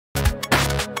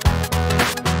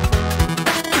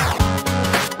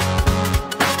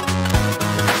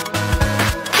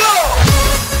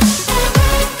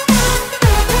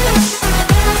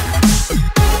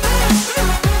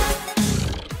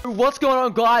What's going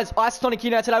on, guys? Isotonic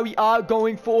here. Now, today we are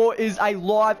going for is a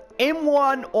live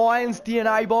M1 Irons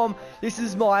DNA bomb. This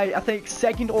is my, I think,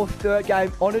 second or third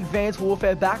game on Advanced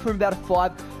Warfare, back from about a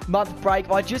 5-month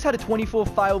break. I just had a 24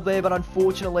 fail there, but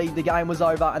unfortunately the game was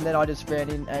over, and then I just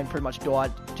ran in and pretty much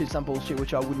died to some bullshit,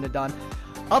 which I wouldn't have done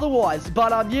otherwise.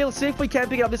 But yeah, let's see if we can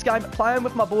pick up this game. Playing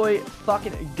with my boy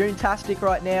fucking Goontastic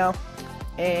right now,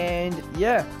 and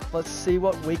yeah, let's see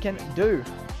what we can do.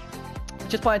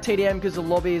 Just playing TDM because the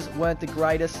lobbies weren't the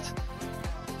greatest.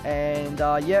 And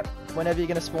yep, whenever you're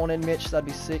going to spawn in, Mitch, that'd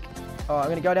be sick. Alright, I'm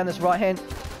going to go down this right hand.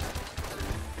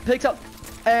 Picked up.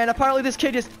 And apparently this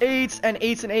kid just eats and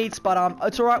eats and eats. But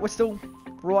it's alright, we're still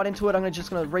right into it. I'm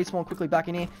just going to respawn quickly back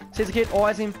in here. Sees the kid,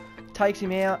 eyes him, takes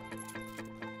him out.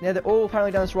 Now they're all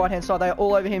apparently down this right hand side. They are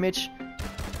all over here, Mitch.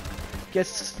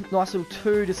 Gets nice little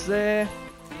 2 just there.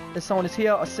 There's someone just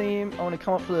here. I see him. I want to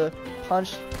come up for the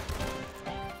punch.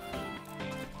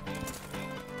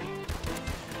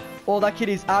 Oh, that kid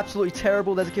is absolutely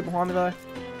terrible. There's a kid behind me, though.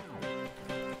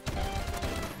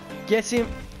 Gets him.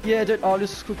 Yeah, dude. I'll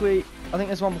just quickly... I think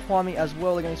there's one behind me as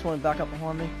well. They're going to spawn back up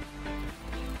behind me.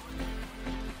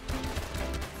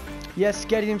 Yes,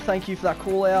 get him. Thank you for that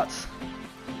call out.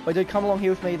 But dude, come along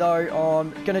here with me, though.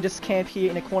 I'm going to just camp here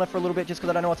in a corner for a little bit just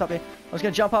because I don't know what's up here. I'm just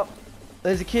going to jump up.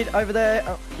 There's a kid over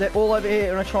there. They're all over here.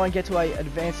 I'm going to try and get to a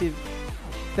advanced...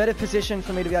 better position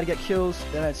for me to be able to get kills.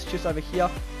 Then it's just over here.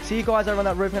 See you guys over on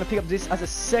that roof. I'm going to pick up this as a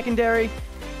secondary.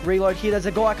 Reload here. There's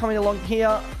a guy coming along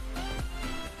here.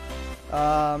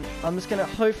 I'm just going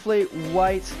to hopefully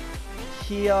wait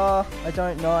here. I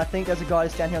don't know. I think there's a guy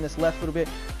just down here on this left a little bit.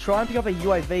 Try and pick up a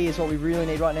UAV is what we really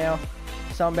need right now.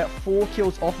 So I'm about 4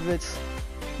 kills off of it.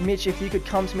 Mitch, if you could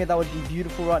come to me, that would be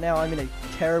beautiful right now. I'm in a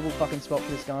terrible fucking spot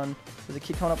for this gun. There's a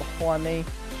kid coming up behind me.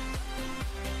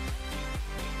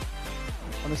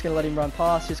 I'm just going to let him run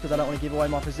past just because I don't want to give away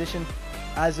my position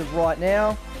as of right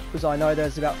now, because I know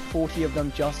there's about 40 of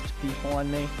them just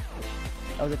behind me.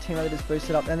 That was a teammate that just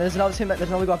boosted up. And there's another teammate, there's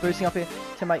another guy boosting up here.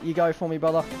 Teammate, you go for me,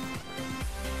 brother.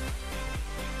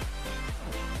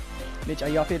 Mitch, are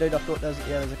you up here, dude? I thought there's,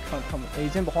 yeah, there's a come.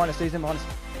 He's in behind us, he's in behind us.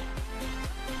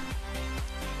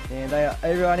 And they are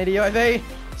everywhere. I need a UAV.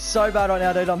 So bad right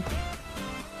now, dude. I'm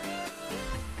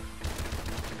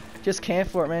just camp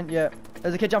for it, man. Yeah.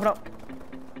 There's a kid jumping up.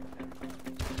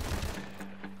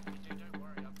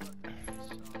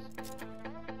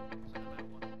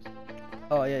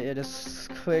 Oh yeah, just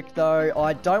quick though.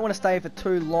 I don't want to stay for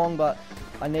too long, but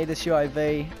I need this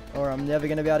UAV or I'm never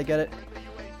going to be able to get it.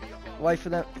 Wait for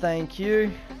them. Thank you.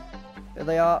 There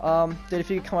they are. Dude, if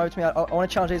you could come over to me, I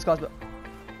want to challenge these guys, but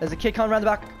there's a kid coming around the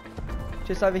back.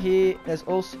 Just over here. There's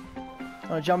also... I'm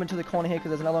going to jump into the corner here because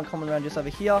there's another one coming around just over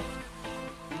here.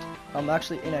 I'm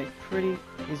actually in a pretty...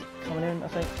 He's coming in, I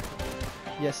think.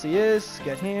 Yes, he is.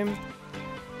 Get him.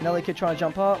 Another kid trying to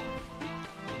jump up.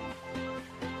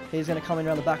 He's going to come in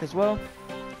around the back as well.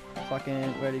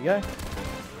 Fucking, where'd he go?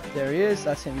 There he is.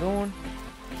 That's him gone.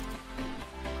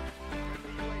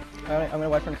 Alright, I'm going to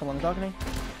wait for him to come along the balcony.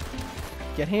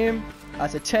 Get him.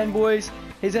 That's a 10, boys.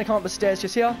 He's going to come up the stairs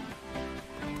just here.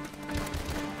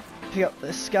 Pick up the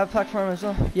scav pack for him as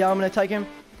well. Yeah, I'm going to take him.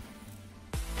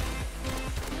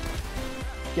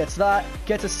 Gets that.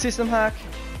 Gets a system hack.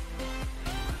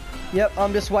 Yep,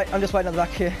 I'm just waiting on the back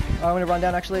here. I'm going to run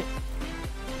down actually.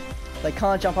 They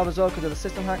can't jump up as well because of the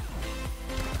system hack.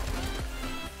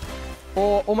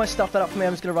 Or almost stuffed that up for me.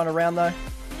 I'm just going to run around though.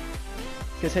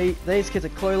 Because these kids are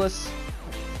clueless.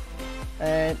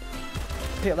 And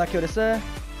pick up that kill just there.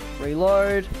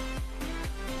 Reload.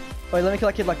 Wait, let me kill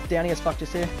that kid like downy as fuck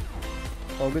just here.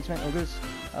 All goods, man. All goods.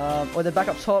 Or they're back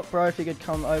up top, bro. If you could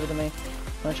come over to me.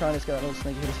 I'm going to try and just get that little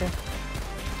sneaky hit just here.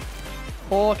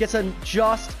 Or gets a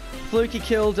just fluky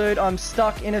kill, dude. I'm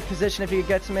stuck in a position if you could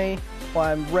get to me.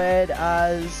 I'm red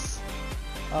as...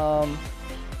 I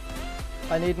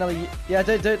need another... Yeah,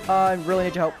 dude, I really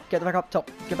need your help. Get back up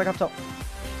top. Get back up top.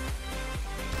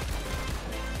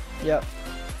 Yep.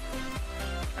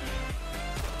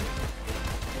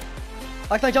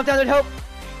 I can jump down, dude, help!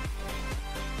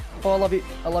 Oh, I love you.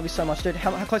 I love you so much, dude.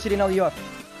 How close do you know the UF?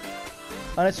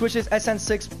 I'm gonna switch this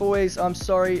SN6, boys. I'm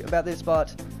sorry about this,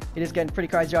 but it is getting pretty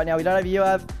crazy right now. We don't have a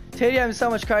UAV. TDM is so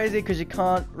much crazy because you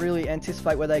can't really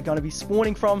anticipate where they're going to be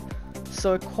spawning from.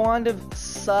 So it kind of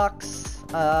sucks.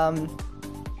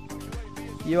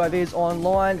 UAV is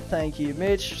online. Thank you,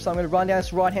 Mitch. So I'm going to run down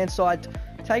this right-hand side.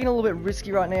 Taking a little bit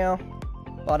risky right now.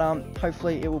 But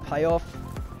hopefully it will pay off.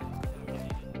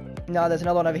 No, there's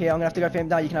another one over here. I'm going to have to go for him.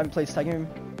 No, you can have him. Please take him.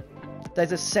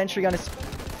 There's a sentry gun.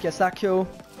 Gets that kill.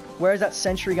 Where is that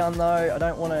sentry gun though? I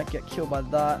don't want to get killed by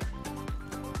that.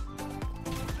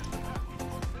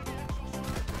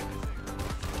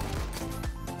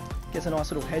 Gets a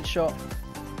nice little headshot.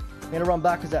 I'm going to run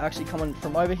back because they're actually coming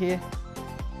from over here.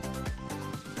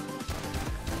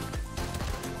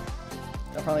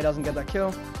 Apparently doesn't get that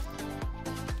kill.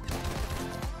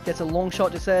 Gets a long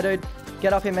shot just there, dude.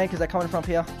 Get up here, man, because they're coming from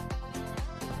here.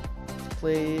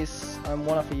 Please. I'm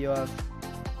one off for you, Av.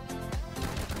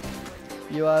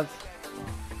 You have.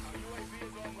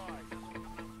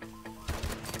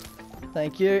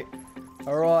 Thank you.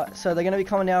 Alright, so they're going to be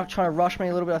coming now, trying to rush me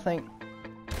a little bit, I think.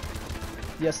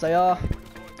 Yes, they are.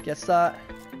 Gets that.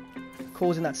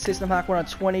 Causing that system hack. We're on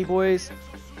 20, boys.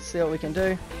 Let's see what we can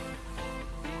do.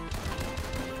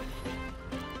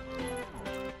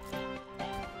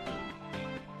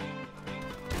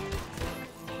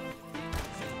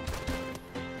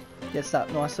 Gets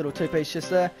that nice little two-piece just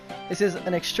there. This is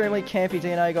an extremely campy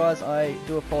DNA, guys. I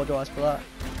do apologise for that.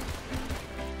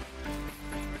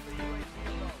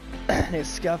 There's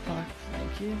scout pack.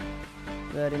 Thank you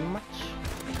very much.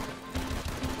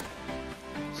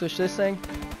 Switch this thing.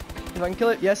 If I can kill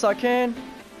it, yes I can.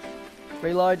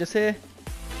 Reload just here.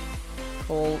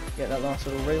 Call. Get that nice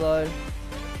little reload.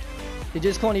 Did you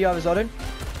just call you over, Zodin?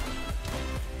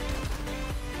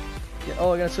 Yeah,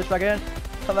 oh, we're gonna switch back again.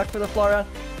 Come back for the fly around.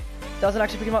 Doesn't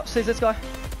actually pick him up. Sees this guy.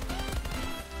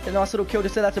 Get a nice little kill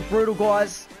just there. That's a brutal,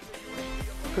 guys.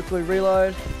 Quickly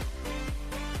reload.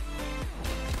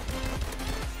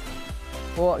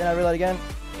 Oh, gonna reload again.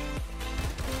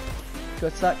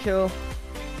 Gets that kill.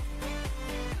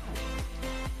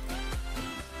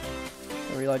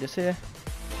 Reload just here.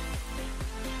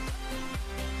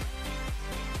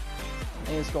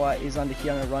 And this guy is under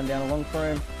here. I'm gonna run down along for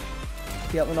him.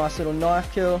 Pick up a nice little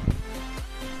knife kill.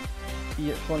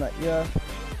 Yeah, one that, yeah.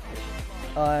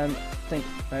 I think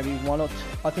maybe one or two.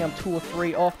 I think I'm 2 or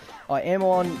 3 off. I am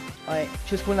on. I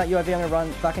just win that UAV. I'm gonna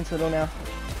run back into the door now.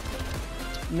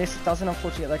 Miss, doesn't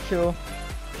unfortunately get that kill.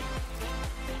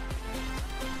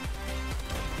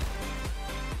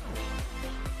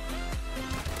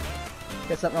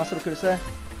 Gets that nice little kill there.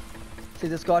 See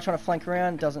this guy trying to flank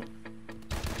around. Doesn't.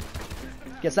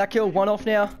 Gets that kill. 1 off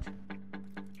now.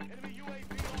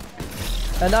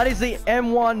 And that is the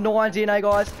M19 DNA,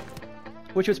 guys,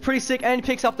 which was pretty sick, and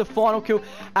picks up the final kill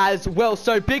as well.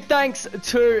 So big thanks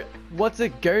to, what's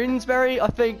it, Goonsberry, I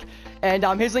think, and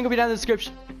his link will be down in the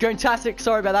description. Goontastic,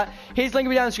 sorry about that. His link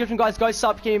will be down in the description, guys. Go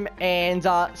sub him, and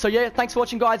so yeah, thanks for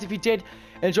watching, guys. If you did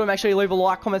enjoy, make sure you leave a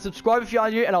like, comment, subscribe if you are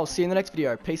new, and I'll see you in the next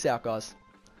video. Peace out, guys.